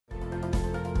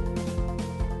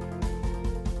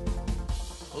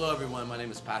Hello everyone, my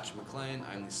name is Patrick McLean.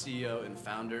 I'm the CEO and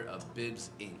founder of Bibs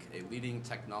Inc., a leading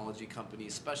technology company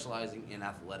specializing in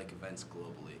athletic events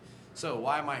globally. So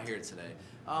why am I here today?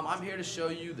 I'm here to show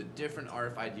you the different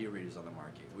RFID readers on the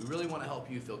market. We really want to help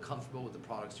you feel comfortable with the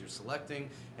products you're selecting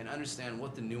and understand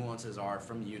what the nuances are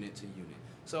from unit to unit.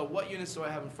 So what units do I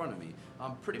have in front of me?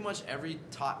 Pretty much every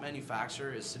top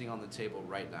manufacturer is sitting on the table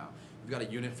right now. You've got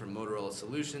a unit from Motorola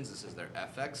Solutions. This is their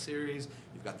FX series.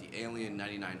 You've got the Alien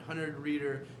 9900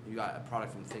 reader. You've got a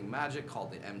product from ThingMagic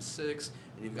called the M6,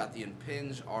 and you've got the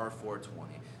Impinj R420.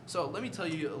 So let me tell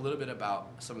you a little bit about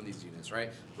some of these units, right?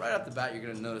 Right off the bat, you're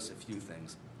going to notice a few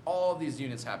things. All of these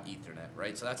units have Ethernet,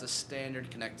 right? So that's a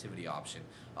standard connectivity option.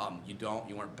 You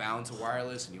aren't bound to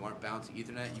wireless and you aren't bound to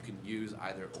Ethernet. You can use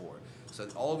either or. So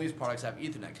all of these products have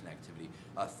Ethernet connectivity.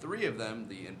 Three of them,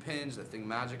 the Impinj, the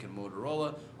ThingMagic, and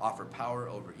Motorola, offer power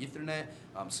over Ethernet.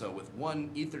 So with one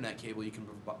Ethernet cable, you can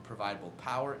provide both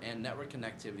power and network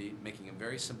connectivity, making a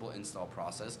very simple install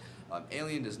process.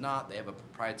 Alien does not. They have a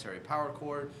proprietary power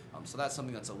cord, so that's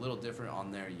something that's a little different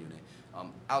on their unit.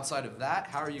 Outside of that,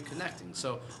 how are you connecting?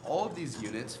 So all of these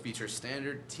units feature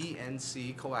standard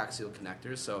TNC coaxial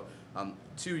connectors. So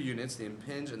two units, the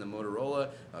Impinj and the Motorola,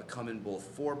 come in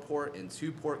both 4-port and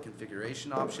 2-port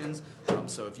configuration options.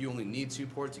 So if you only need 2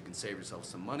 ports, you can save yourself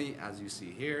some money, as you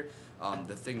see here.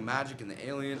 The ThingMagic and the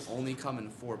Alien only come in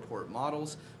 4-port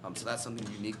models, so that's something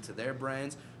unique to their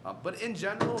brands. But in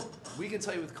general, we can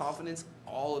tell you with confidence,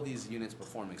 all of these units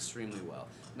perform extremely well.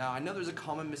 Now, I know there's a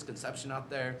common misconception out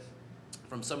there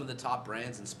from some of the top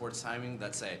brands in sports timing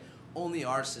that say, only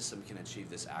our system can achieve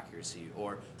this accuracy,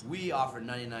 or we offer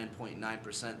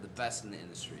 99.9% the best in the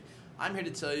industry. I'm here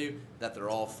to tell you that they're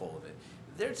all full of it.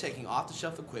 They're taking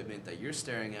off-the-shelf equipment that you're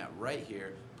staring at right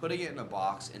here, putting it in a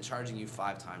box, and charging you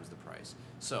 5 times the price.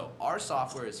 So our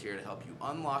software is here to help you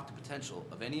unlock the potential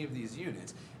of any of these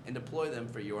units and deploy them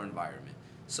for your environment.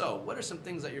 So what are some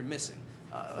things that you're missing?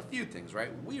 A few things, right?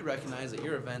 We recognize that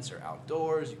your events are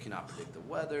outdoors, you cannot predict the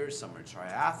weather, some are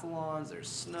triathlons, there's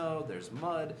snow, there's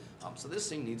mud, so this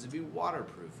thing needs to be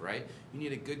waterproof, right? You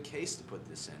need a good case to put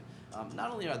this in.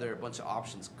 Not only are there a bunch of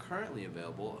options currently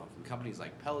available from companies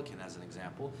like Pelican as an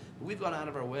example, but we've gone out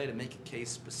of our way to make a case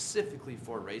specifically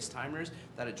for race timers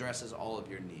that addresses all of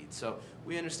your needs. So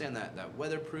we understand that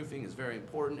weatherproofing is very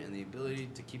important and the ability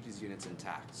to keep these units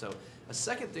intact. So a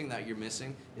second thing that you're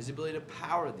missing is the ability to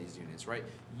power these units, right?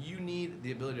 You need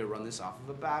the ability to run this off of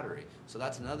a battery. So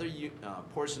that's another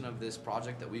portion of this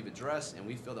project that we've addressed, and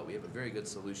we feel that we have a very good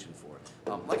solution for it.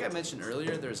 Like I mentioned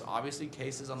earlier, there's obviously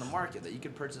cases on the market that you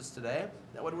could purchase today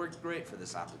that would work great for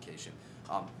this application.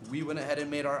 We went ahead and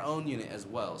made our own unit as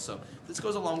well. So this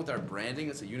goes along with our branding.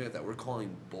 It's a unit that we're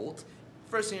calling Bolt.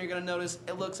 First thing you're going to notice,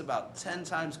 it looks about 10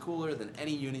 times cooler than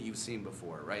any unit you've seen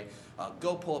before, right?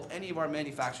 Go pull up any of our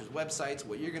manufacturers' websites.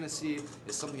 What you're going to see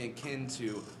is something akin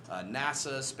to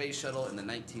NASA space shuttle in the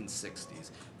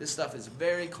 1960s. This stuff is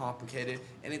very complicated,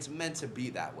 and it's meant to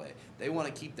be that way. They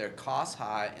want to keep their costs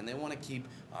high, and they want to keep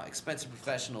expensive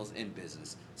professionals in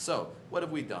business. So what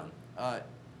have we done?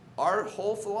 Our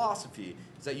whole philosophy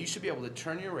is that you should be able to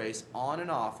turn your race on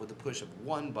and off with the push of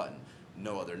one button.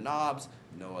 No other knobs,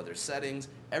 no other settings.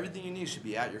 Everything you need should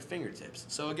be at your fingertips.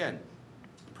 So again,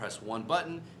 press one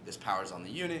button, this powers on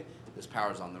the unit, this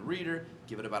powers on the reader.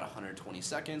 Give it about 120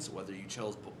 seconds. Whether you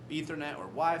chose Ethernet or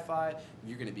Wi-Fi,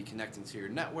 you're going to be connecting to your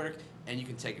network, and you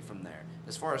can take it from there.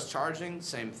 As far as charging,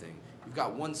 same thing. You've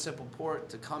got one simple port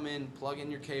to come in, plug in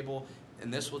your cable,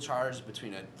 and this will charge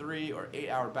between a 3 or 8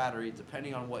 hour battery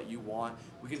depending on what you want.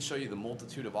 We can show you the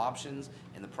multitude of options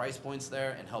and the price points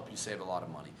there and help you save a lot of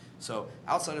money. So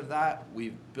outside of that,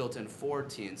 we've built in 4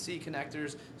 TNC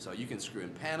connectors, so you can screw in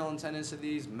panel antennas to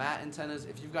these, mat antennas.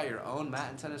 If you've got your own mat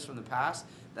antennas from the past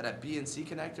that have B and C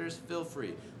connectors, feel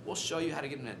free. We'll show you how to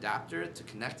get an adapter to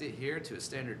connect it here to a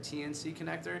standard TNC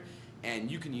connector, and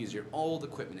you can use your old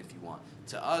equipment if you want.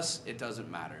 To us, it doesn't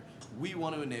matter. We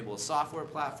want to enable a software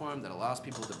platform that allows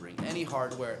people to bring any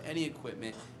hardware, any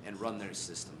equipment, and run their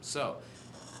system. So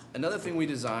another thing we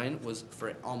designed was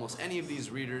for almost any of these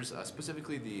readers,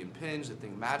 specifically the Impinj, the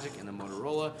ThingMagic, and the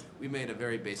Motorola, we made a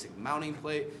very basic mounting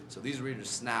plate. So these readers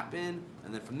snap in,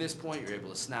 and then from this point, you're able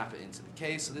to snap it into the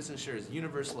case. So this ensures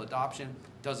universal adoption.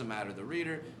 Doesn't matter the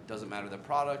reader, doesn't matter the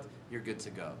product, you're good to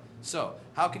go. So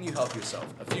how can you help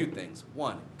yourself? A few things.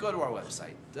 One, go to our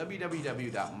website,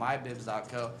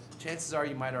 www.mybibs.co. Chances are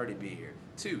you might already be here.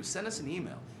 2, send us an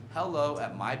email,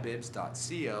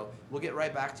 hello@mybibs.co. We'll get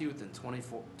right back to you within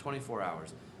 24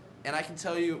 hours. And I can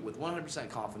tell you with 100%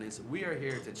 confidence, we are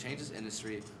here to change this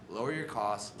industry, lower your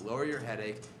costs, lower your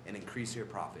headache, and increase your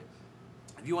profit.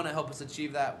 If you want to help us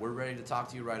achieve that, we're ready to talk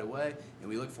to you right away, and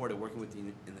we look forward to working with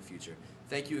you in the future.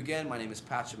 Thank you again. My name is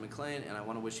Patrick McLean, and I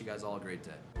want to wish you guys all a great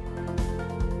day.